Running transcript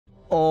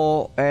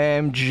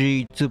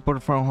OMG, super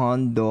from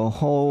Hondo.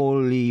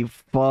 Holy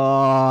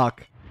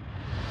fuck.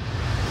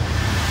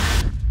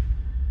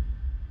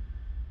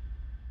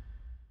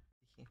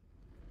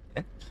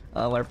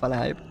 More pala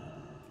hype.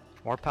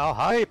 More pal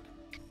hype.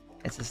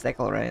 It's a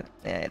stickle, right?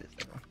 Yeah, it is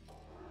stickle.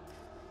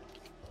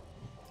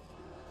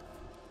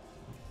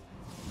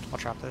 I'll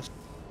trap this.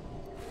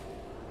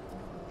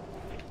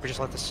 We just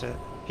let this sit.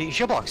 He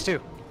shield blocks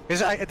too.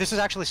 This is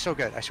actually so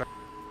good, I swear.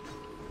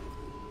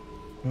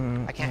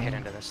 I can't hit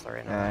into this though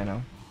right now. Yeah, I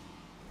know.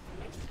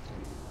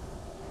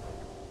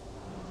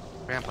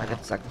 We're gonna play I get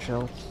now. second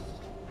shield.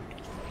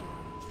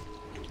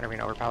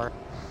 Intervene overpower.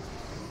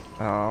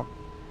 Oh.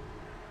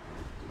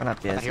 Why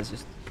not PS? here. It's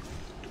just.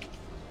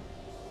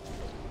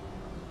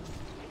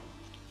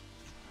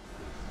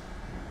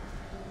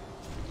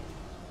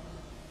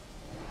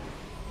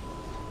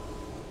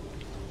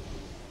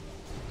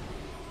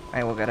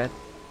 I will get it.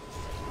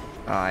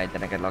 Oh, I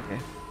didn't get lucky.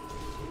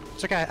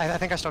 It's okay, I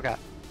think I still got.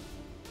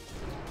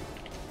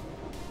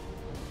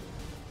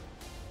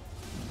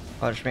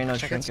 Push me, no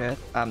trinket.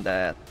 I'm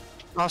dead.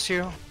 Lost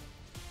you.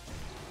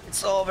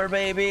 It's over,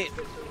 baby.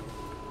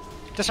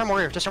 Disarm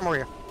warrior, disarm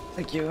warrior.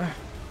 Thank you.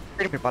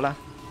 Here pala.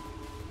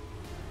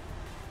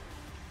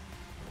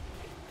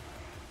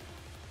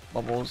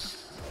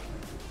 Bubbles.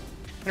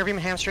 Intervene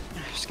hamstring.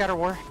 Scatter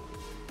war.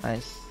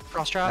 Nice.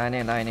 Frost trap.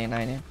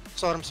 90.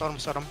 Slowed him, slowed him,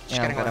 slowed him. Just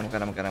Yeah, getting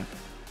away. got him.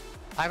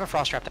 I have a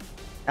frost trap.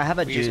 I have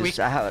a We use juice.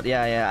 I have,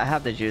 yeah, I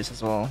have the juice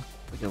as well.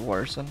 We could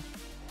worsen.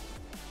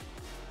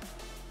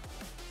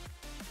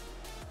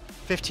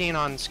 15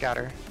 on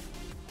scatter.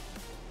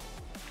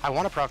 I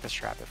want to proc this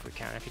trap if we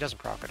can. If he doesn't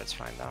proc it, it's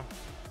fine though.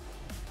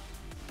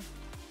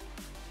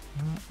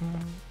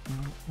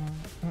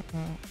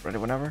 Ready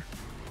whenever.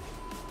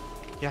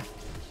 Yeah.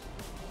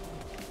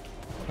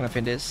 I'm gonna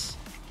fin this.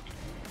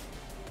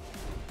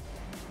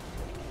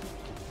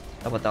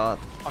 Double dot.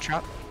 I'll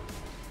trap.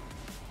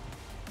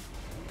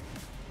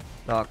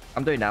 Dog.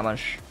 I'm doing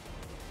damage.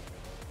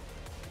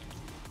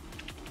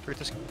 Root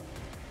this.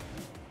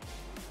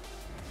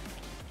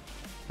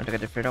 I'm gonna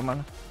get the freedom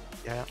man.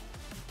 Yeah,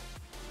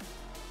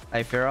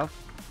 I fear off.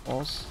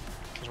 Walls.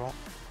 as well.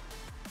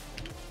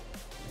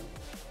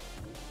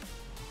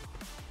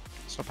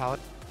 Slow pallet.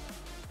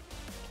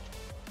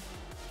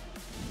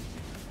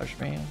 Push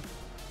me.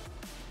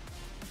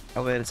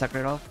 I'll get it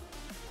sacred off.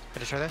 I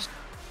destroy this.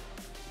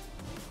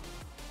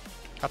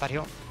 Got that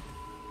heal.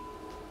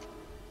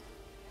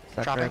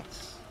 Sacred.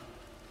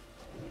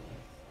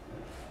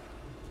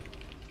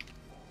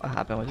 What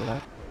happened with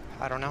that?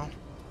 I don't know.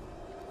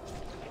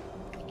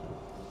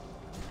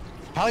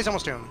 Pally's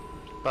almost doomed,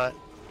 but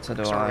So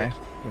do sorry. I.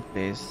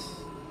 Please.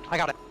 I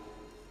got it.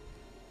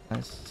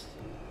 Nice.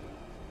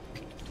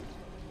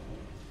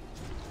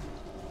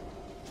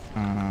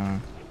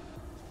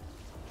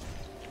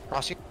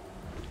 Frosty.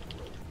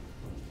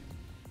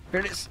 Here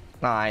it is.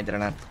 No, I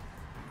didn't.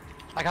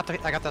 I got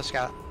the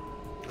scout.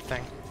 The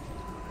thing.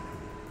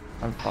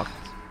 I'm fucked.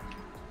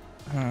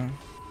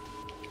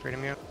 Free to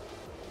mute.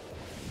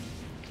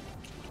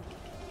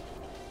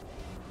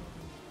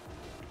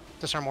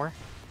 Disarm war.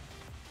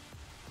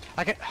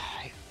 I can.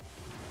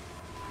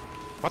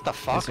 What the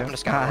fuck? I'm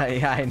just gonna.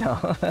 Yeah, I know.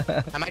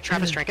 I might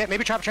trap his trinket.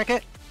 Maybe trap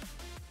trinket.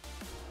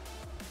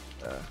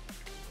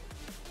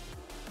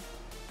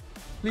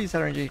 Please,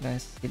 RNG.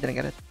 Nice. He didn't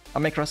get it.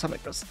 I'll make cross.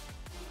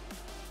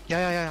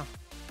 Yeah.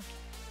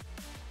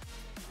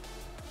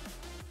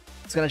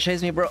 It's gonna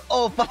chase me, bro.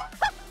 Oh, fuck.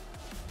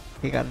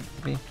 He got it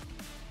to me.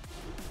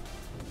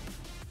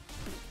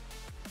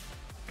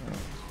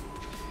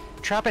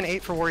 Trap an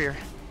 8 for warrior.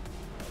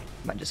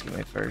 Might just give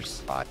me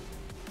first. 5.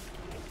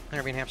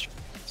 Intervene hamstring.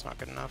 It's not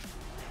good enough.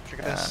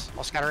 Trigger this.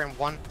 I'll scatter in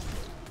 1.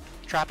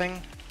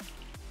 Trapping.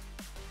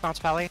 Bounce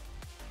pally.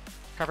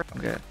 Cover. I'm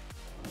good.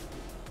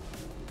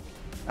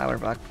 Now we're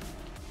back.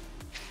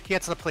 He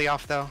gets the plea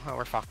off though. Oh,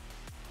 we're fucked.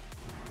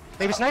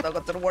 Maybe snipe. I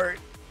got to the word.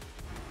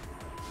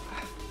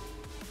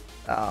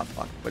 Ah,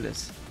 fuck. What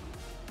is?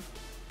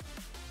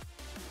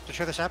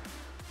 Destroy this app.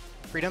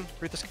 Freedom.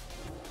 Root this.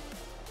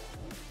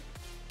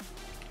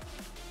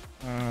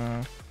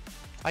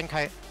 I can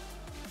kite.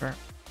 Sure.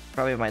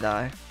 Probably might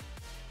die.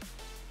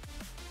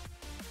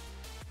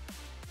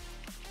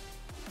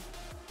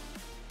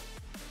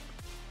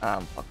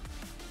 Fuck.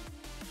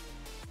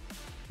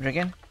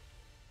 Drinking?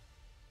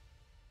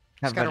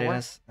 Have Scatter one.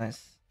 readiness.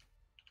 Nice.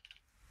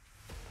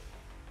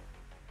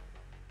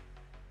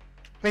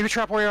 Maybe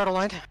trap warrior out of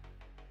line.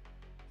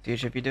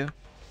 Huge if you do.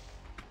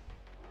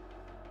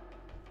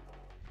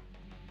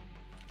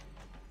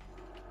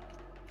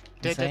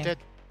 Did.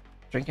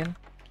 Drinking?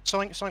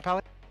 Sowing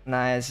pallet.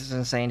 Nah, this is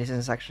insane. This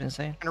is actually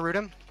insane. Gonna root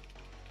him.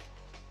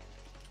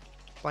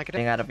 Blanket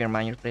Playing it. out of your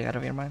mind. You're playing out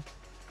of your mind.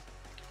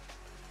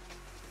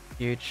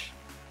 Huge.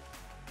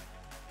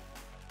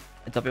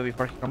 The W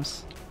before he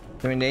comes.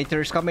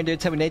 Terminator is coming, dude.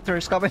 Terminator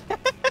is coming.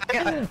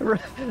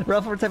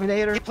 Run for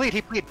Terminator. He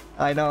plead.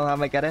 I know. I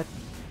might get it.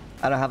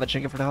 I don't have a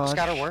trinket for the hodge.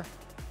 Scatter war.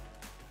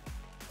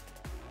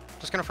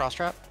 Just gonna frost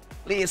trap.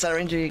 Please,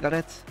 RNG. Got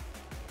it.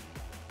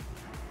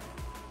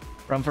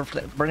 Run for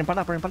burning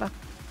pala.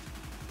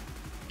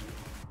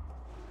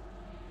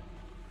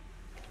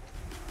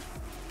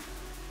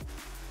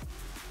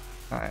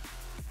 Alright.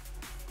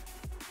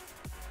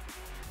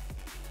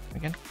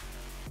 Again.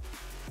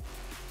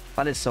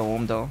 But it's so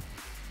warm though.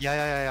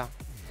 Yeah.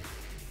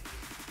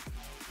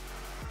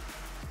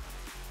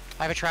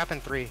 I have a trap in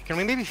 3. Can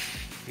we maybe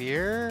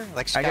fear?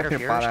 Like I scatter get fear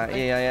fear or pala.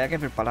 something? Yeah, I get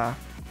fear pala.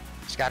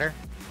 Scatter?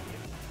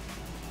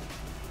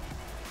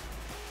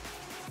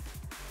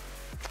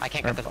 I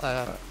can't get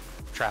the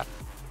trap.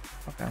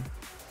 Okay.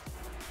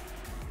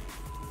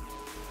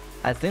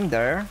 I think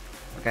there.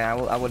 Okay, I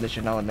will let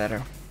you know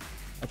later.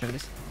 I'll check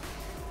this.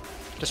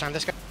 Disarm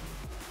this guy.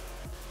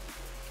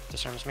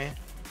 Disarms me.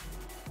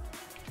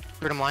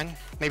 Root him line.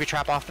 Maybe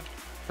trap off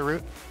the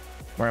root.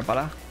 More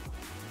pala.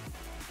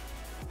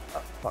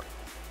 Oh fuck.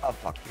 Oh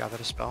fuck. You got the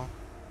dispel.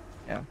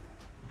 Yeah.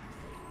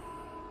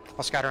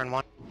 I'll scatter in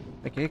 1.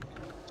 Okay.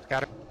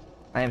 Scatter.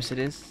 I am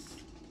cities.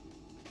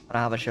 I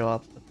don't have a show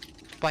up.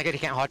 Blanket, he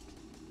can't hot.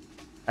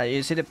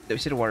 You see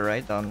the water,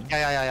 right?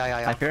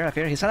 Yeah. I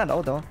fear. He's not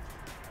low though.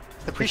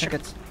 The pre-ship.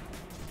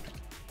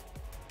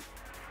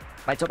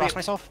 Might top Cross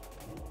myself.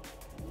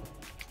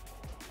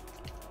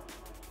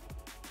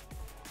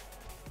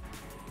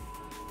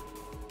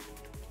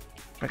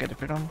 Try to get the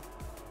freedom.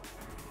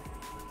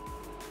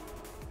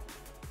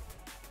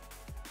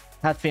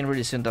 Have Finn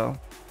really soon though.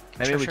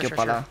 Maybe we kill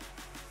Pala.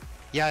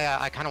 Yeah,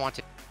 I kind of want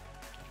to.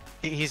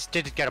 He's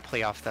did get a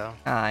play off though.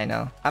 Ah, I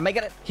know. I might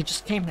get it. He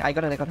just came. I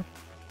got it.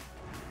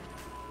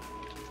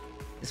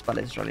 This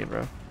Pala is really,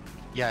 bro.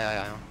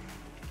 Yeah.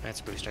 It's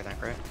a boost, I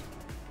think, right?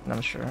 I'm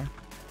not sure.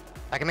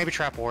 I can maybe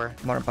trap war.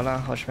 More Pala,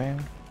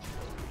 Hoshman.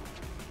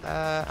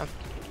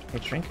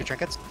 Good drink. Good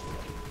trinkets.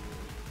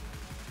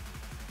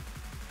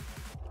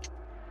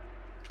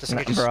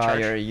 Nah,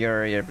 bro,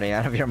 you're playing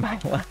out of your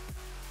mind. What?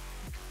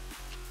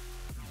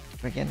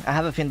 Again, I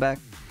have a Finn back.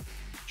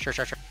 Sure.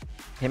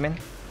 Him in.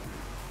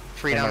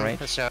 Freedom. Right.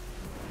 Just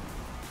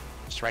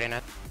right in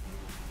it.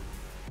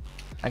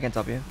 I can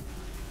top you.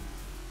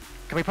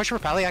 Can we push for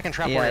Pally? I can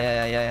trap war.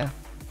 Yeah.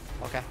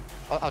 Okay.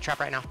 I'll trap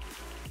right now.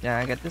 Yeah,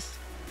 I get this.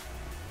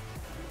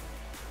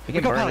 We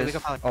go burn Pally, this we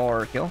go Pally.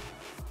 or kill.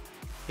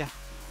 Yeah.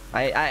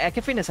 I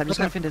can finish. I'm just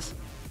gonna finish.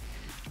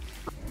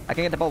 I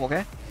can get the bulb,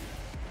 okay?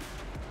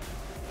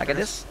 I get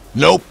this.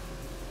 Nope.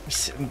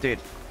 Dude.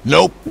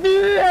 Nope.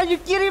 Dude, are you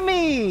kidding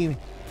me?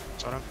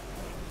 Sort of.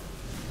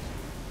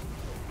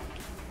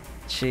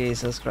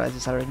 Jesus Christ,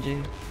 it's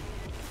RNG.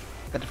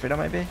 Got the freedom,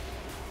 maybe?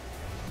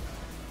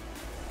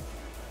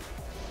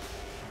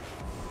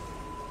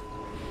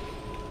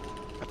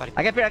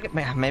 I can fear.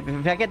 Maybe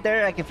if I get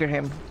there, I can fear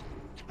him.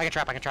 I can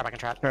trap.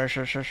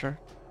 Sure.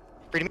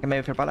 Freedom. Okay,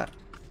 maybe fear Pala.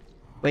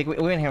 Wait, we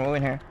win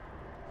here.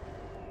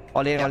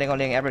 All in,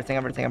 everything.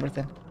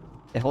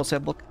 The wholesale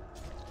book.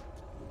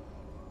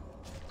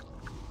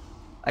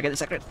 I get the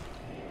secret.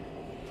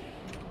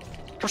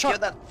 Kill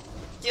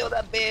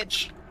that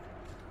bitch.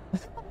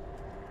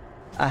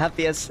 I have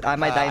PS. I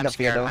might die in the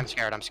fear though. I'm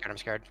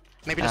scared.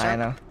 Maybe I disarm.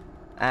 know.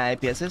 I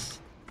PSs.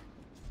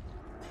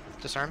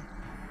 Disarm.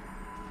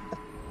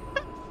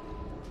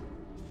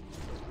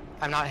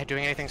 I'm not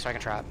doing anything, so I can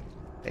trap.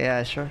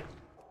 Yeah, sure.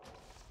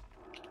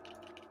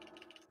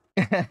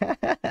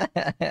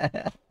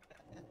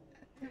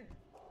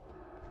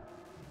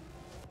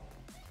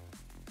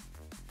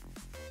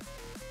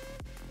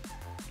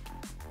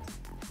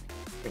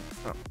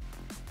 Oh.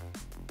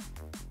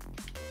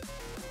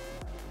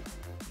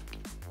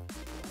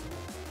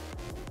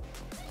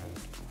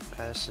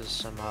 This is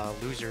some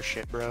loser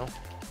shit, bro.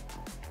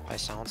 I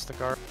silenced the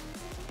guard.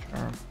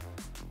 Sure.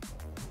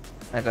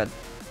 I got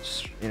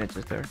units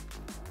there.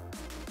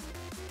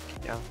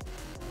 Yeah.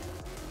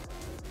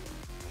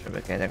 Should be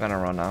okay. They're gonna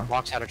run now.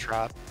 Walks out a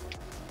trap.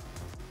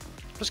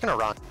 Just gonna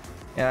run.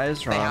 Yeah, I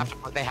just run.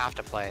 They have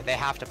to play.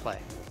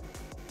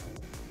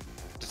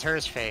 Deter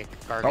is fake.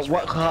 Guard Oh, is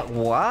what?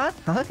 real. What?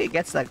 How he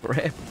gets that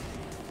grip?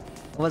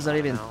 I wasn't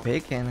even know.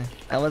 picking.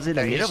 I was in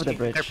the middle of the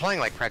bridge. They're playing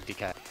like Craig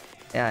DK.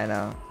 Yeah, I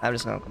know. I'm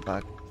just gonna come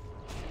back.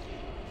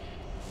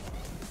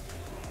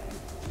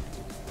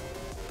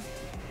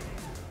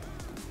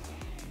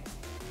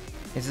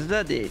 Is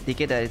this the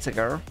DK that it's a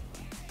girl?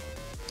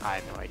 I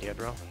have no idea,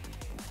 bro.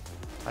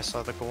 I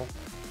saw the goal.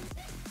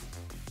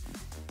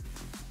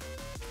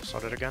 Saw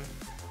it again.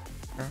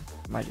 Sure.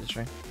 Might just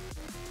try.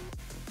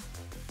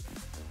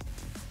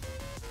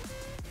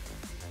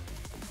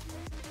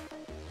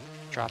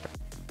 Drop it.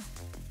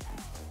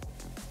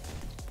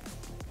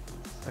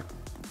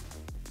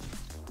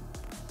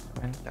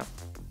 Yep.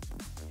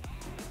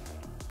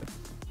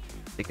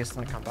 Biggest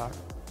one. Come back.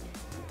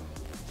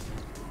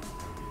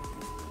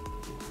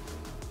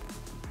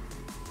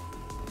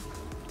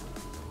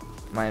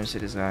 My MC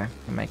this guy.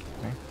 He might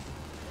kill me.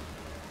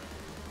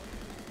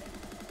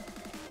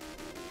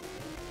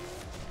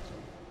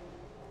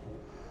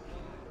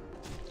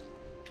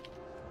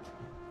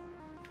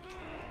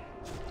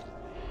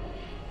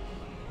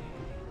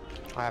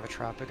 I have a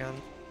trap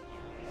again.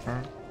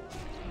 Sure.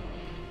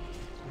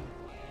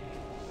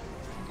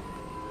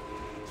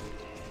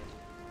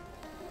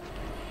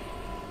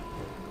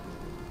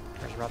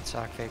 There's Red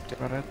Sack faked it.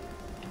 Got it.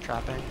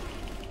 Trapping.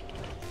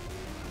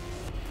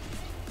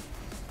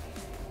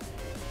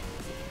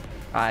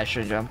 I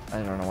should jump.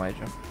 I don't know why I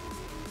jumped.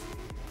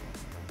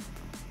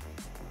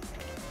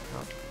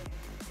 Oh.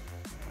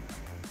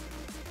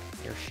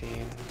 Your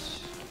fiend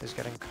is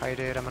getting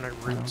kited. I'm gonna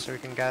root so we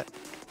can get.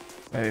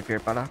 Maybe fear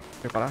pala.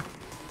 Fear pala.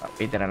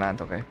 We didn't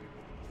land, okay.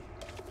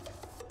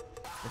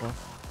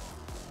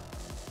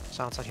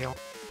 Silence at heal.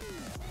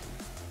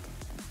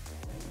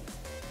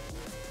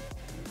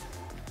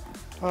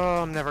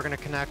 Oh, I'm never gonna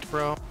connect,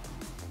 bro.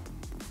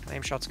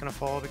 Aim shot's gonna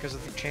fall because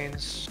of the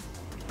chains.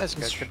 That's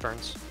good. Good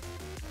burns.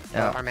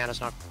 Yeah. Our mana's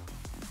not.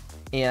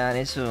 Yeah, I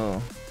need to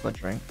go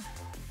drink.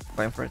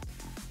 Going for it.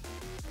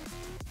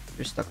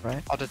 You're stuck,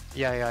 right?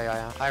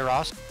 Yeah. I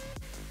Ross.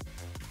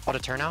 I'll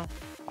deter now.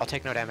 I'll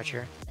take no damage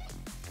here.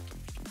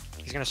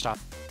 He's gonna stop.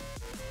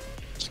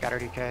 Scatter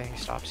DK, he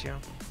stops you.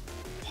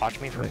 Watch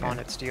me for fun,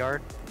 it's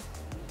DR'd.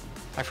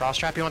 I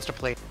frost trap, he wants to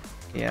play.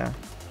 Yeah.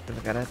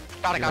 Got it.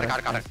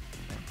 Got it.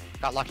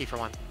 Got lucky for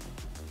one.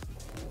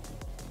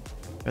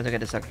 Try to get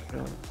the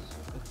sacrifice.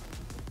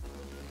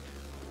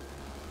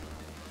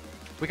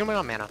 We can win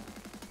on mana.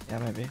 Yeah,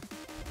 maybe.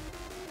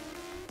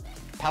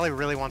 Pally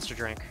really wants to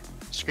drink.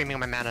 Screaming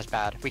my mana's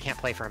bad. We can't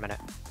play for a minute.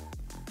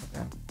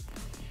 Okay.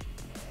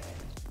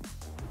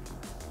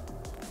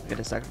 Get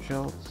the sacrifice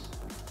shields.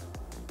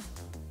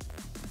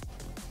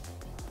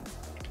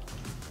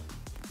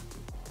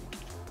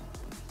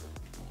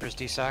 There's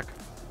DSAC.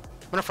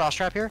 I'm gonna frost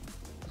trap here.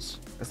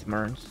 That's the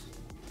Merns.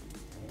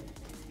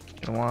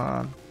 Get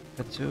one.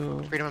 Get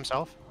two. Freedom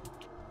himself.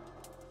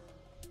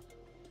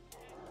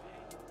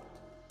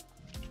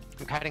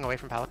 I'm kiting away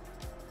from Pally.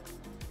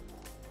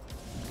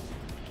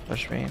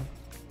 Push me.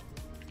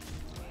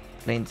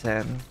 Lane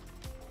 10.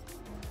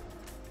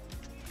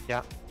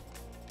 Yeah.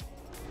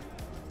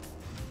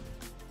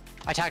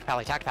 I tagged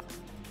Pally,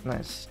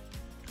 Nice.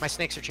 My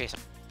snakes are chasing.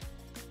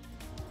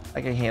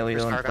 I can heal you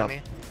There's on Scarg top. on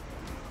me.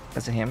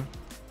 That's a him.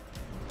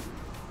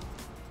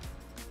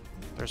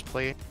 There's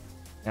plate.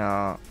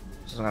 No.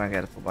 Just gonna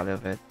get a full body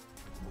of it.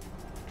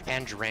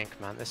 And drink,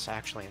 man. This is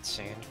actually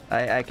insane.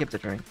 I keep the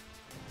drink.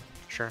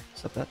 Sure.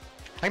 Stop that.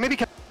 I maybe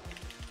can.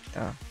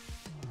 Yeah.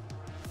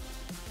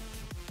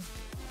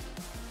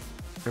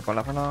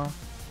 Triple for now.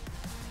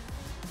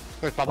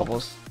 With bubble.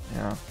 Bubbles.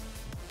 Yeah.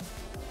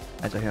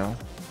 As a heal.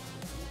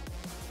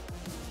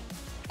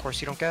 Of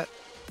course you don't get.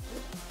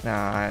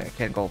 Nah, I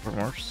can't go for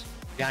Morse.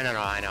 Yeah,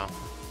 I know.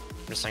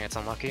 I'm just saying it's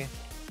unlucky.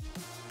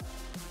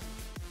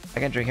 I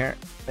can drink here.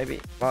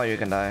 Maybe. Oh, you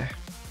can die.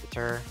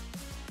 Deter.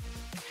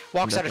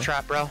 Walks out of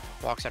trap, bro.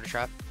 Walks out of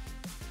trap.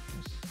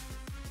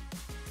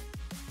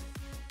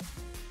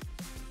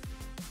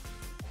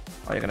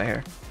 Oh, you're gonna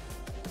hear.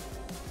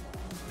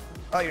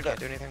 Oh, you're Can't dead.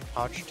 do anything.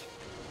 Dodged.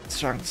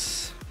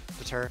 Strengths.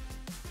 Deter.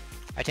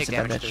 I take It's a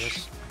damage to bandage.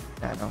 this.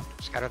 Yeah, I know.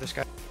 Scatter this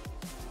guy.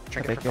 A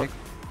Drink big it for kick. fun.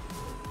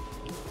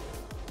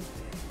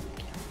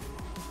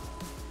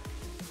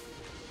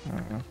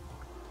 Mhm.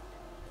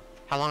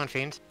 How long on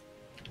Fiend?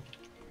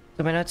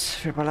 2 minutes.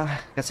 Firpala.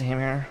 Got him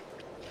here.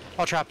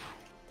 Oh, trap.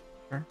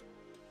 Sure.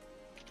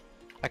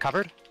 I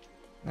covered.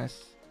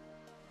 Nice.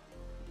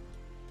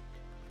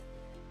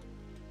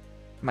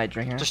 Might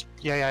drink here. Just,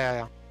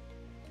 yeah.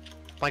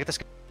 Like this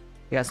guy.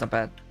 Yeah, it's not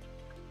bad.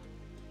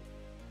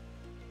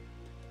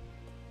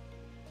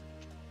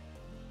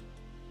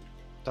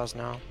 Does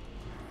now.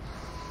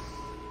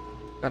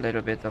 Got a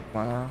little bit of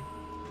mana.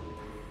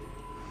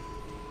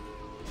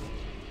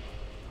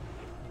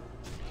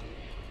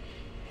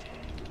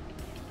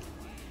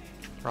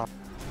 Rob.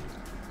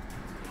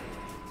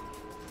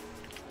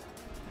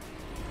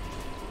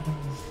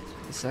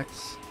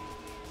 Six.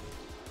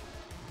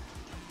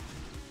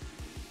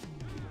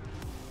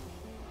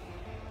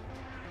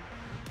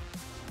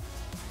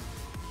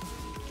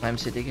 I'm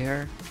sitting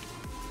here.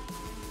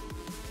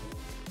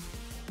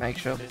 Make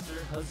sure. Mr.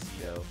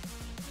 Hozito,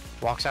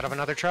 Walks out of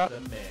another trap. the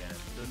man,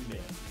 the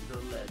myth, the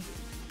legend.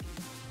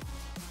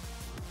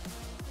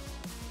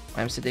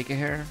 I'm sitting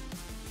here.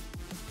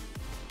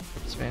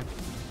 Push me.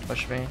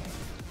 Push me.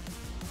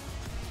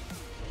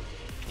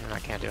 I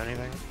can't do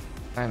anything.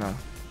 I know.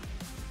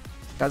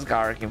 That's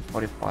Garrick in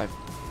 45.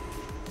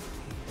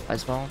 I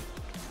spawn.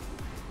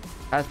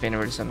 That's been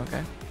really soon,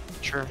 okay.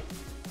 Sure.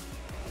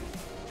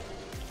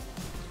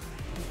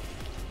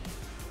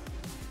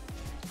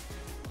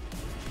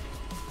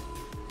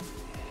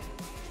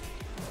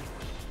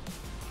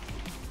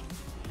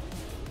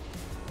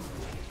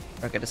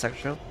 Okay, the second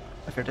shield.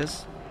 After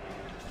this.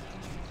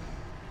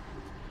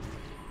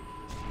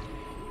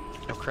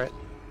 No crit.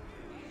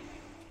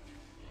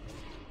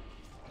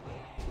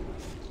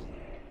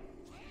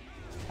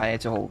 I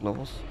need to hold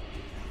levels.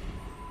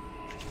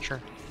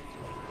 Sure.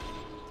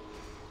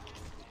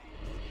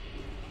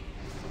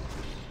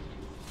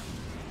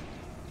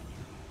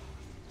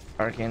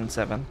 Arcane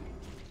 7.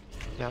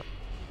 Yep.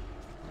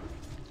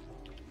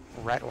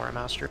 Red War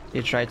Master.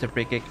 You tried to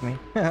pre-kick me.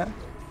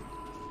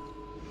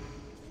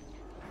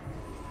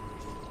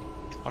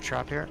 I'll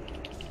trap here.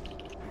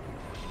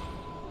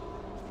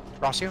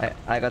 Ross you?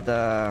 I got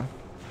the...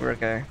 We're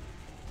okay.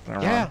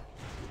 Yeah.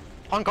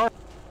 On guard.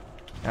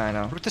 Yeah, I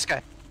know. Root this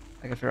guy.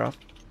 I can fear off.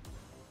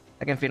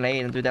 I can feel late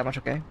and do damage,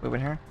 okay? We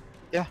win here.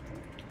 Yeah.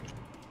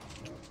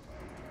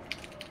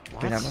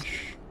 What? Doing that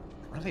much.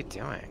 What are they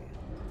doing?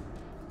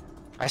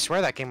 I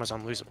swear that game was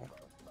unlosable.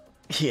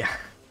 Yeah.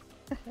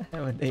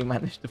 But they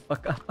managed to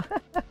fuck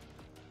up.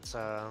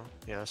 So,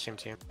 yeah, same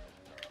team.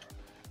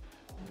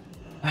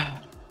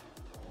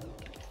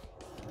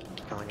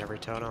 Killing every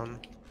totem.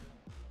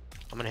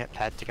 I'm gonna hit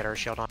pet to get our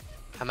shield on.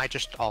 I might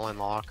just all in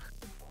lock.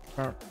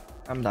 Sure.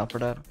 I'm down for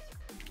that.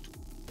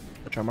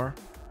 The tremor.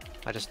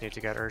 I just need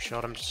to get her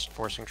shield. I'm just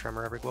forcing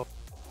tremor every globe.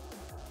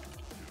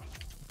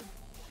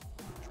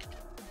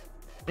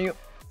 You.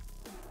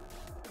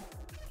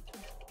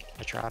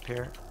 I trap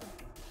here.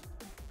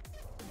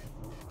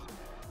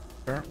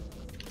 Sure.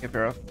 Keep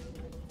her up.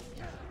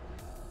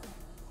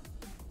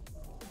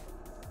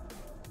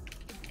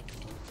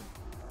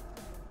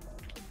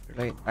 Too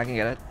late. I can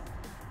get it.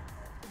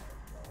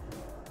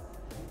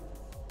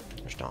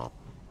 There's not.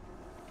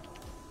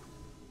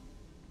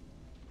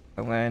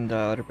 I'm going the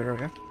other bit,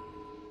 okay?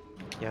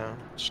 Yeah,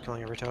 just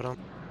killing every totem.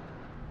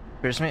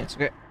 Pierce me, it's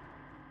okay.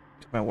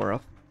 Took my war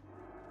off.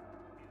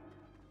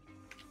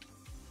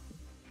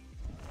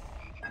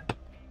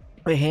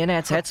 Wait,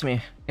 Hanats hits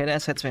me.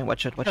 Hanats hits me.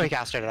 Watch it, watch Oh, he it.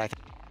 casted it, I think.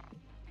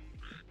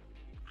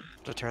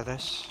 Deter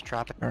this.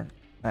 Trap it. Sure.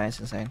 Nice,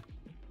 insane.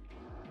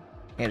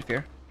 Can't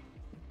fear.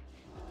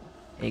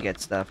 He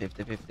gets the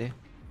 50-50.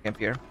 Can't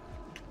fear.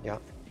 Yeah.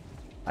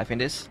 I think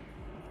this.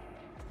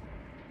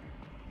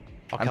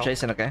 I'll I'm kill.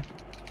 chasing, okay?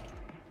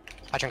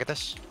 I try and get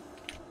this.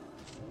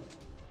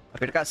 I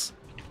fear the cuts.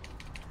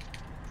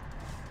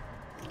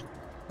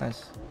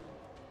 Nice.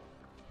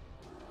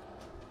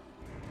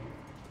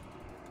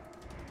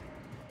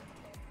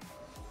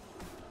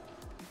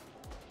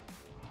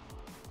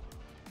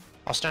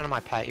 I'll stand on my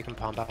pet. You can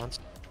palm balance.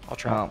 I'll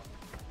trap.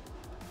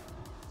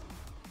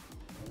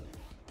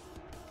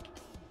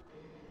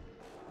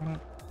 Oh.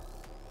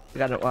 We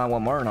got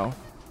one more, no?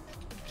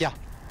 Yeah.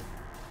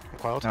 I'm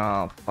coiled.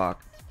 Oh,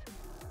 fuck.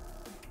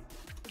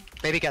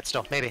 Maybe get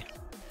still. Maybe.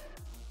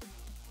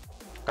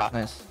 Got.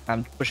 Nice.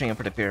 I'm pushing him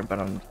for the fear, but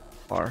I'm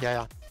far.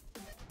 Yeah, yeah.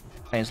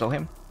 Can you slow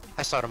him?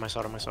 I slowed him. I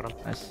slowed him. I slowed him.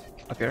 Nice.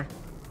 Up here.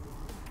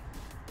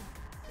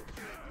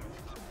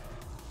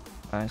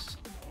 Nice.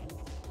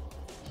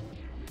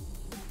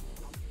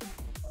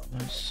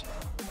 Nice.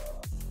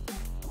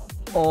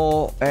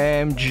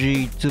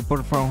 OMG,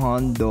 super from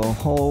Hondo.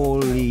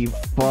 Holy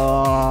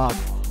fuck.